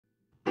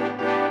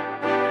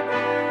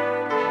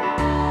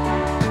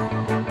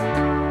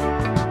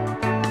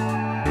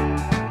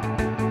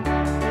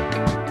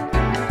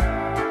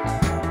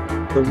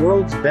The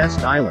world's best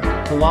island,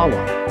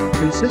 Palawan.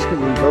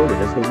 Consistently voted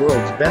as the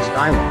world's best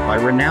island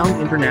by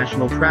renowned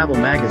international travel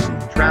magazine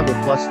Travel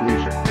Plus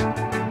Leisure.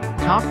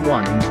 Top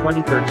 1 in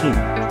 2013,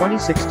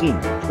 2016,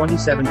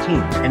 2017,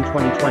 and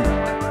 2020.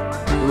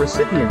 The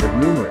recipient of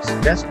numerous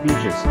Best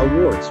Beaches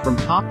awards from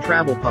top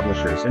travel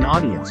publishers and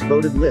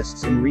audience-voted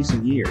lists in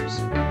recent years.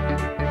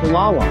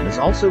 Palawan is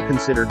also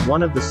considered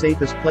one of the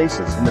safest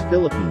places in the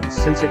Philippines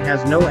since it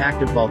has no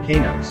active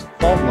volcanoes,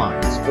 fault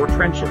lines, or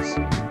trenches.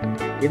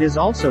 It is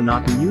also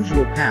not the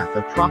usual path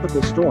of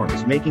tropical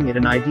storms, making it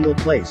an ideal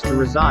place to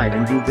reside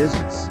and do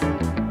business.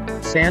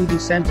 San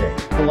Vicente,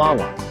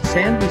 Palawan.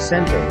 San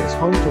Vicente is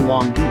home to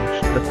Long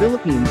Beach, the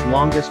Philippines'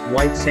 longest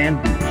white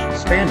sand beach,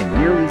 spanning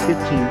nearly 15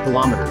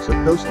 kilometers of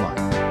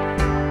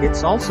coastline.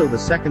 It's also the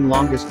second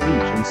longest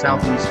beach in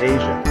Southeast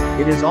Asia.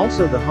 It is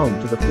also the home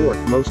to the fourth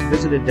most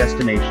visited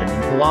destination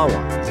in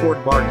Palawan,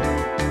 Port Barton.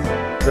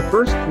 The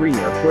first three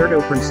are Puerto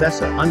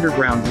Princesa,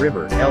 Underground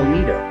River, El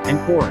Nido, and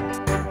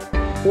Coron.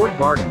 Port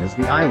Barton is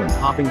the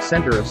island-hopping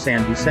center of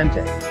San Vicente.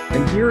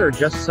 And here are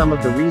just some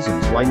of the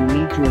reasons why you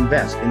need to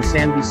invest in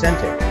San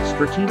Vicente: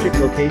 strategic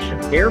location,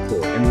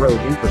 airport and road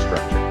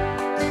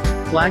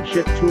infrastructure.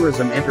 Flagship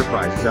tourism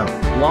enterprise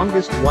zone,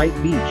 longest white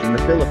beach in the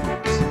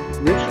Philippines.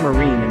 Rich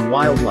marine and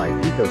wildlife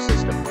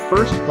ecosystem,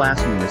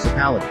 first-class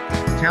municipality.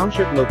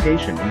 Township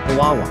location in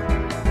Palawan.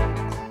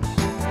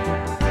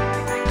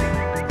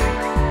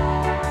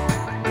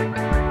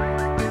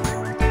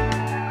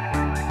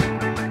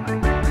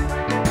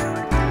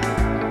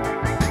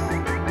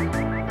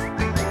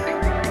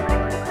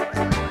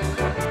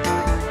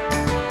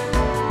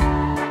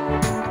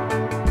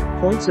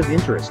 Points of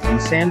interest in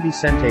San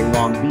Vicente: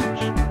 Long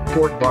Beach,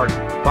 Port Barton,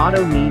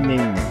 Bato ni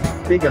Ningning,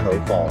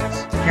 Bigaho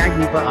Falls,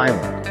 Cagnipa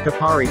Island,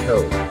 Kapari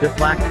Cove,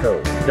 Deflac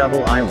Cove,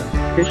 Double Island,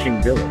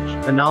 Fishing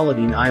Village,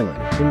 Analadine Island,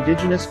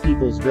 Indigenous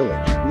Peoples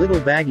Village,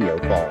 Little Baguio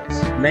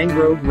Falls,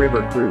 Mangrove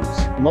River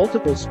Cruise,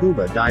 multiple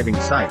scuba diving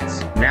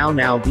sites,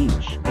 Now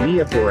Beach,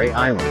 Niapore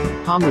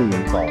Island,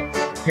 Pamilyan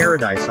Falls,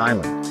 Paradise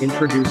Island.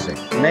 Introducing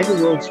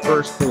Megaworld's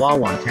first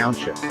Palawan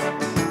Township.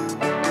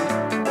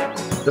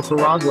 The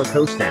Paragua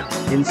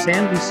Coastown, in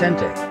San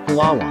Vicente,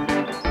 Palawan.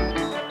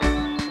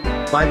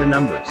 By the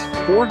numbers,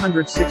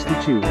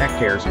 462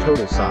 hectares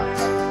total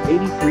size,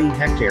 83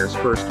 hectares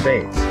first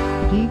phase,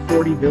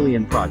 P40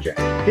 billion project,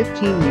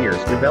 15 years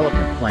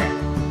development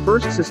plan,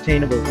 first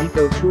sustainable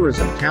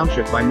eco-tourism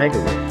township by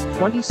Megaworld,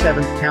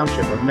 27th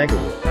township of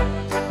Megaworld.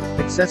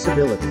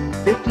 Accessibility,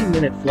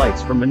 50-minute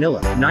flights from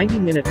Manila,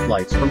 90-minute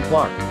flights from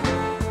Clark.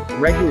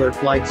 Regular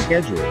flight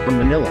schedule from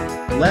Manila,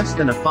 less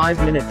than a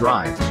 5-minute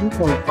drive,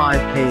 2.5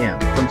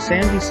 km, from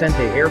San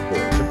Vicente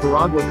Airport to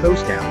Paragua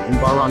Coastown in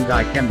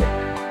Barangay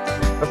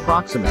Kembe.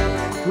 Approximately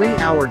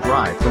 3-hour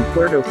drive from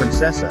Puerto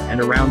Princesa and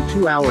around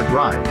 2-hour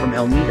drive from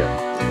El Nido.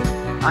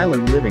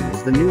 Island living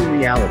is the new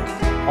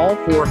reality. All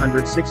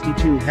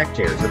 462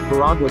 hectares of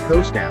Paragua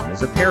Coastown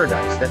is a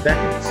paradise that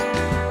beckons.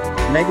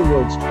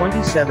 Megaworld's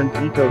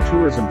 27th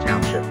eco-tourism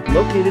township,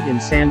 located in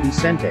San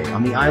Vicente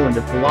on the island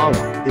of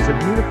Palawan, is a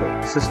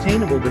beautiful,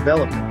 sustainable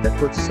development that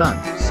puts sun,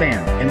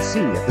 sand, and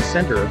sea at the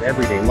center of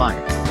everyday life.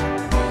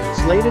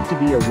 Slated to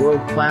be a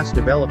world-class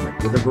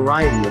development with a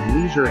variety of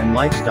leisure and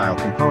lifestyle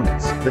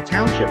components, the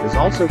township is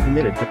also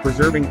committed to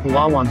preserving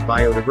Palawan's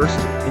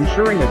biodiversity,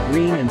 ensuring a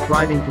green and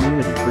thriving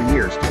community for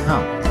years to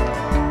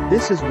come.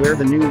 This is where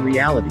the new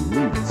reality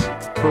leads.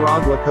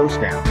 Paragua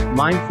Coastown,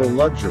 mindful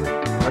luxury.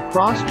 A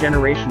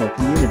cross-generational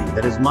community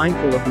that is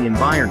mindful of the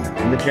environment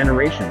and the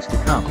generations to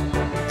come.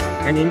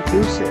 An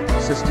inclusive,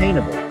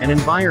 sustainable, and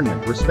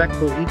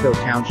environment-respectful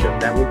eco-township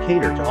that will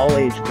cater to all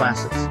age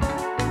classes.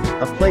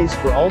 A place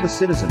for all the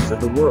citizens of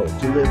the world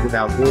to live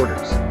without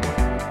borders.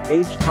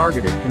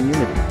 Age-targeted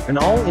community. An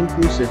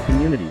all-inclusive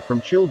community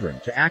from children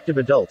to active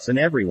adults and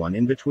everyone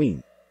in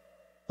between.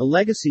 A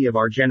legacy of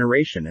our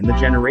generation and the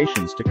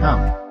generations to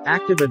come.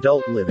 Active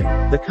adult living.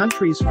 The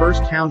country's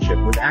first township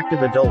with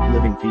active adult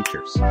living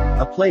features.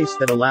 A place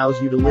that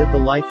allows you to live the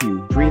life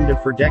you've dreamed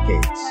of for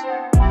decades.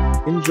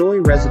 Enjoy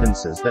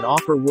residences that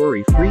offer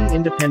worry-free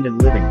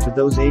independent living to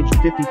those aged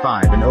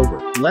 55 and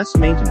over. Less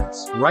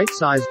maintenance,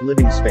 right-sized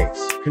living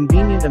space,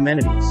 convenient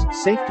amenities,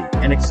 safety,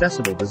 and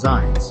accessible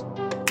designs.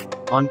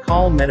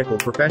 On-call medical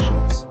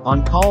professionals.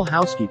 On-call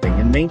housekeeping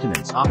and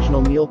maintenance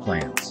optional meal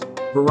plans.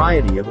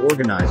 Variety of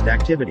organized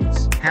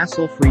activities,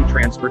 hassle-free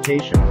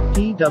transportation,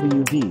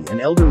 PWD and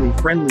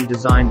elderly-friendly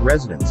designed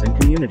residence and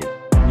community.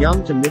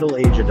 Young to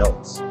middle-age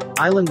adults.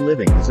 Island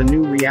living is a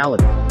new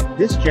reality.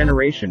 This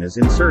generation is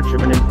in search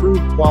of an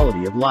improved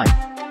quality of life.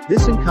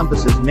 This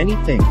encompasses many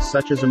things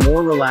such as a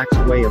more relaxed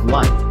way of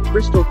life,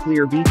 crystal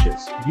clear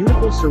beaches,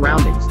 beautiful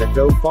surroundings that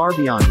go far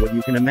beyond what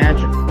you can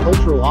imagine,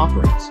 cultural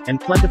offerings,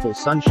 and plentiful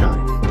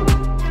sunshine.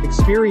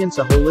 Experience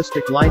a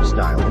holistic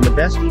lifestyle in the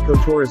best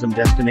ecotourism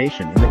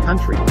destination in the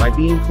country by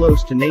being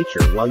close to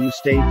nature while you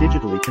stay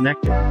digitally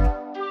connected.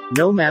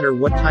 No matter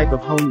what type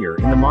of home you're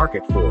in the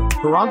market for,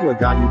 Paragua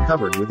got you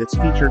covered with its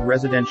featured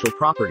residential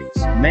properties,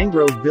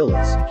 mangrove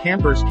villas,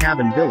 campers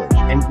cabin village,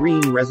 and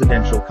green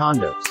residential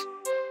condos.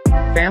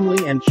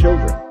 Family and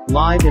children.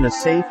 Live in a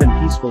safe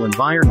and peaceful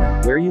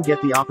environment where you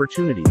get the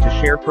opportunity to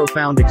share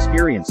profound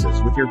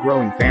experiences with your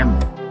growing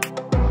family.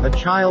 A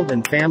child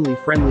and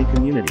family-friendly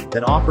community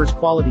that offers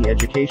quality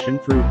education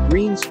through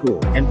Green School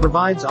and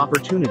provides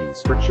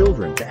opportunities for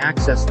children to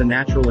access the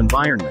natural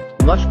environment,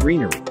 lush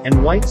greenery,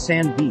 and white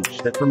sand beach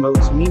that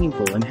promotes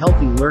meaningful and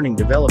healthy learning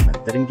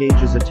development that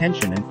engages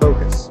attention and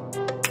focus.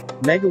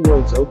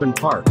 Megaworld's open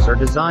parks are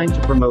designed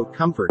to promote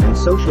comfort and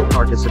social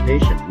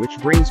participation, which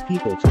brings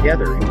people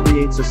together and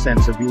creates a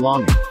sense of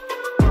belonging.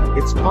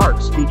 Its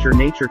parks feature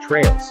nature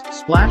trails,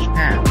 splash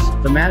pads,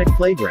 thematic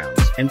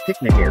playgrounds, and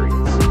picnic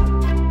areas.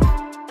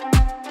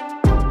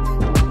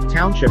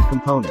 Township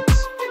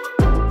components.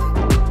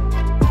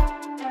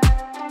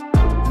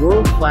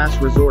 World-class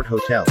resort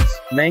hotels,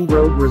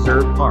 Mangrove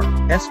Reserve Park,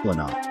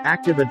 Esplanade,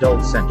 Active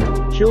Adult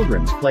Center,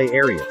 Children's Play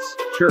Areas,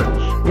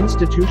 Church,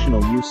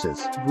 Institutional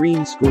Uses,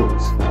 Green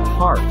Schools,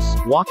 Parks,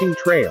 Walking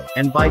Trail,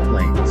 and Bike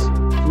Lanes,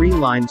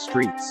 3-line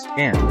streets,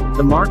 and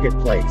the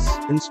Marketplace.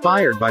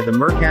 Inspired by the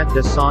Mercat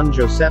de San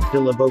Josep de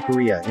la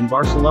Boqueria in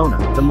Barcelona,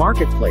 the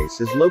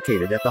Marketplace is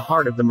located at the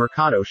heart of the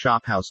Mercado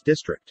Shophouse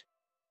district.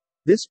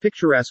 This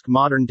picturesque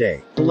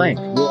modern-day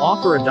Palenque will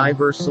offer a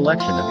diverse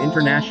selection of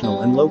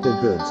international and local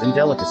goods and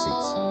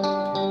delicacies.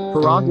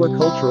 Paragua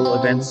Cultural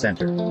Events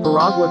Center.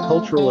 Paragua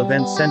Cultural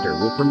Events Center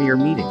will premiere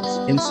meetings,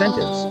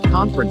 incentives,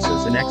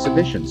 conferences and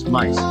exhibitions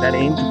MICE that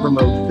aim to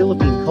promote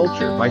Philippine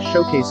culture by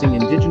showcasing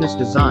indigenous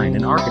design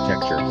and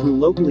architecture through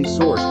locally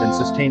sourced and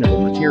sustainable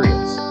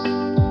materials.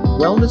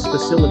 Wellness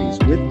facilities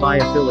with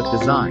biophilic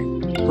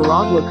design.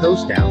 Paragua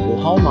Coastown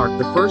will hallmark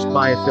the first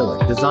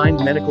biophilic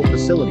designed medical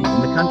facility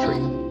in the country.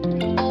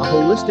 A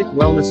holistic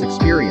wellness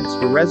experience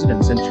for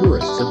residents and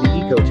tourists of the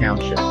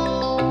eco-township.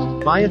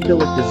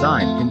 Biophilic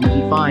design can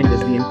be defined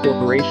as the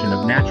incorporation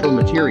of natural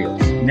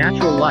materials,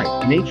 natural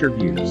light, nature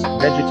views,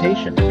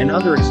 vegetation, and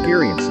other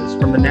experiences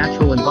from the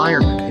natural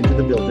environment into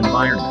the built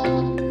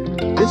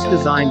environment. This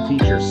design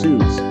feature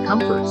soothes,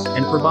 comforts,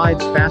 and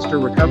provides faster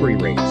recovery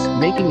rates,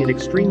 making it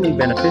extremely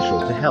beneficial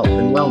to health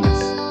and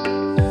wellness.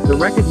 The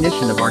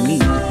recognition of our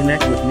need to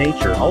connect with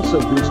nature also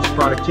boosts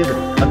productivity,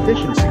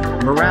 efficiency,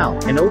 morale,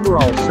 and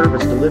overall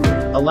service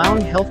delivery,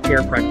 allowing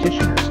healthcare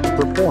practitioners to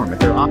perform at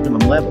their optimum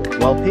level,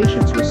 while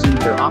patients receive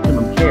their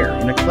optimum care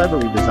in a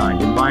cleverly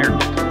designed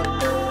environment.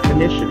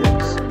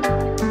 Initiatives.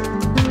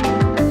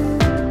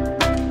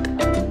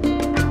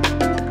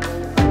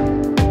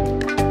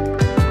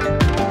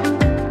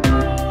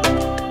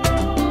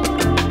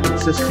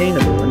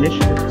 Sustainable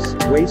initiatives,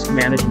 waste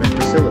management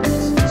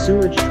facilities,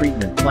 sewage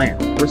treatment plant,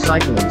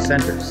 recycling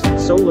centers,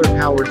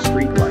 solar-powered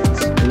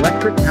streetlights,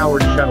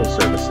 electric-powered shuttle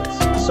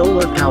services,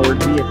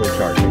 solar-powered vehicle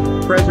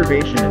charging,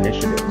 preservation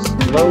initiatives,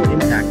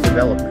 low-impact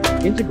development,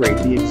 integrate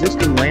the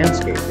existing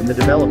landscape in the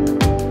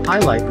development,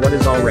 highlight what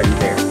is already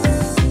there.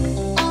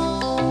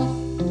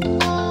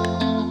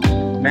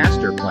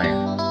 Master plan.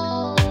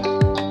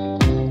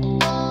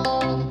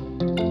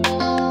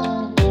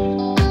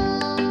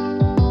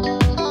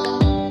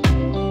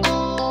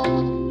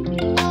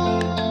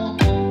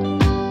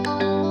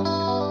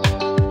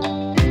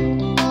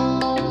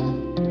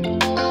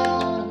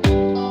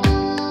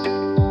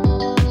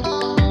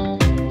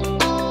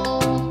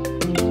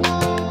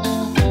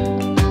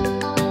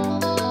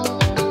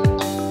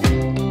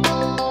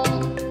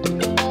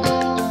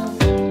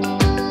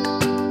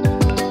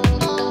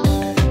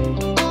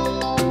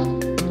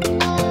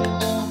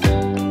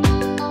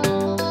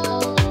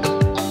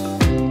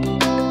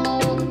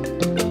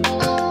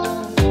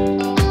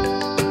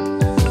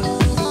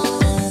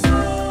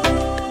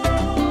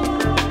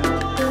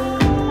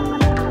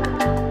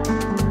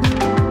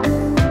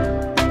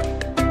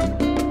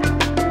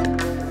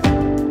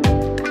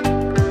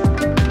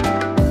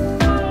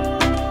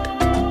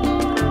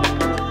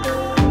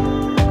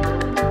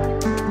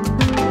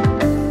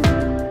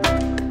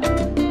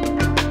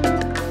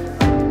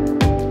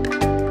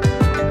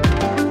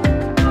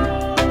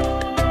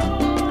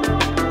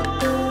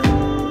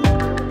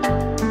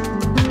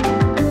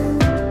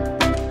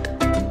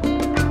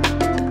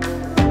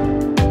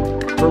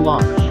 For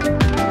launch.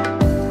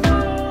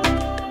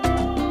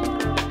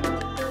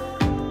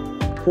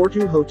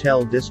 Porto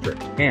Hotel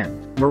District,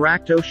 and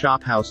Maracto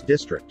Shophouse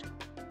District.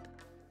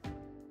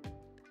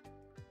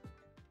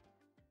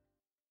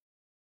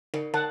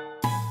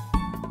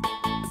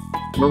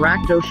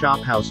 Maracto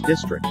Shophouse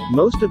District.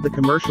 Most of the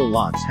commercial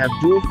lots have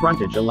dual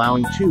frontage,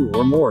 allowing 2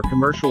 or more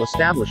commercial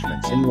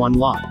establishments in one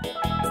lot.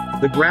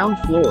 The ground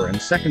floor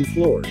and second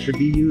floor should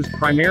be used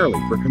primarily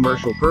for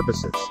commercial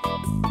purposes.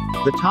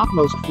 The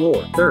topmost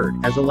floor, third,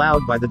 as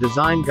allowed by the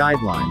design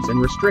guidelines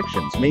and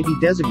restrictions, may be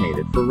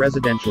designated for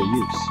residential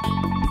use.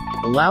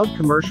 Allowed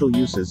commercial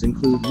uses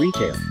include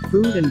retail,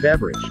 food and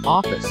beverage,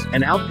 office,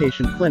 and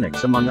outpatient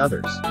clinics, among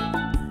others.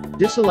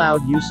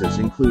 Disallowed uses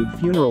include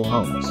funeral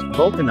homes,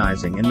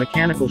 vulcanizing and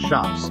mechanical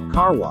shops,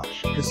 car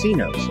wash,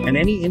 casinos, and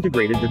any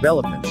integrated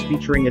developments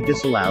featuring a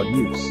disallowed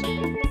use.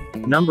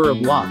 Number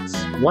of lots: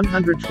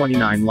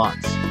 129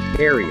 lots.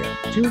 Area,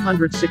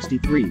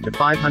 263 to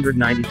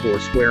 594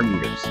 square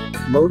meters.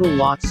 Modal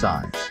lot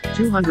size,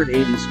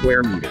 280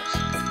 square meters.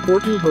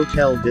 Porto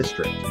Hotel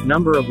District,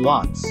 number of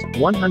lots,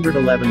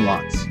 111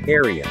 lots.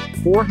 Area,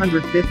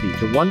 450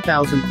 to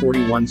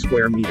 1041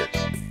 square meters.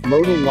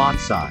 Modal lot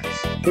size,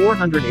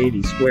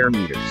 480 square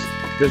meters.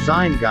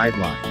 Design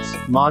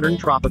guidelines, modern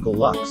tropical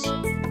lux.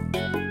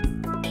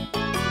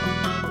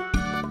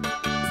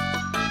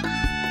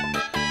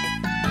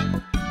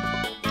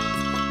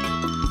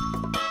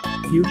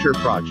 Future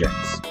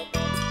projects.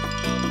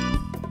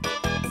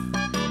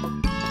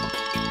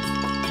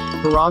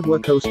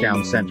 Paragua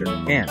Coastown Center,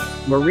 and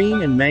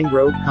Marine and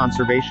Mangrove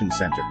Conservation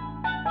Center.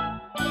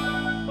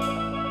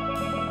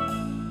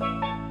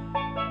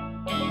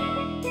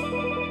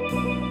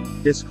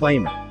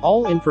 Disclaimer.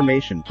 All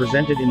information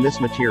presented in this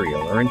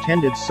material are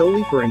intended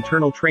solely for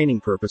internal training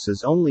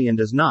purposes only and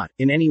does not,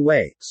 in any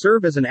way,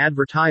 serve as an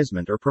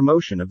advertisement or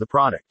promotion of the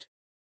product.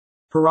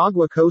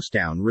 Paragua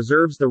Coastown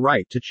reserves the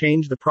right to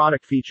change the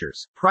product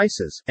features,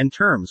 prices, and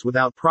terms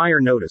without prior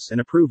notice and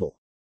approval.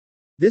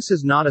 This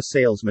is not a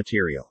sales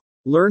material.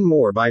 Learn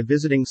more by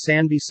visiting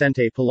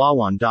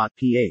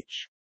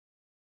sanvicentepalawan.ph.